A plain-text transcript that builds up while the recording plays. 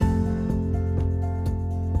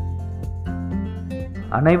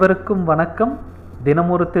அனைவருக்கும் வணக்கம்.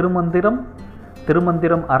 தினமொரு திருமந்திரம்,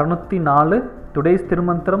 திருமந்திரம் 604. டுடேஸ்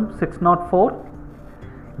திருமந்திரம் 604.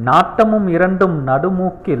 நாட்டமும் இரண்டும்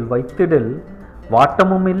நடுமூக்கில் வைத்திடில்,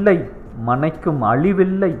 வாட்டமும் இல்லை மனைக்கும்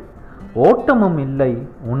அழிவில்லை, ஓட்டமும் இல்லை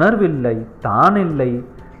உணர்வில்லை தானில்லை,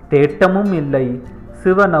 தேட்டமும் இல்லை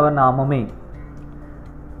சிவநவநாமமே.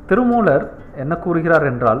 திருமூலர் என்ன கூறுகிறார்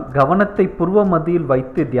என்றால், கவனத்தை புருவ மத்தியில்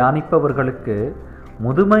வைத்து தியானிப்பவர்களுக்கு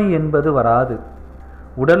முதுமை என்பது வராது,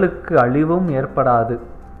 உடலுக்கு அழிவும் ஏற்படாது,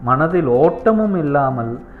 மனதில் ஓட்டமும்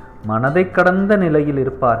இல்லாமல் மனதை கடந்த நிலையில்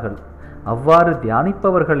இருப்பார்கள். அவ்வாறு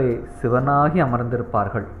தியானிப்பவர்களே சிவனாகி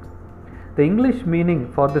அமர்ந்திருப்பார்கள். The English meaning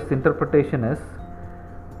for this interpretation is,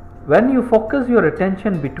 when you focus your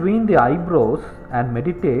attention between the eyebrows and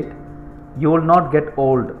meditate, you will not get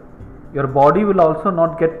old. Your body will also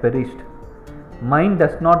not get perished. Mind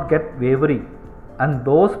does not get wavery, and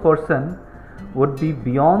those person would be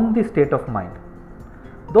beyond the state of mind.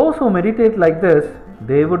 Those who meditate like this,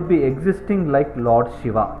 they would be existing like Lord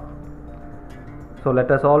Shiva. So let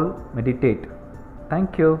us all meditate.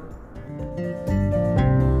 Thank you.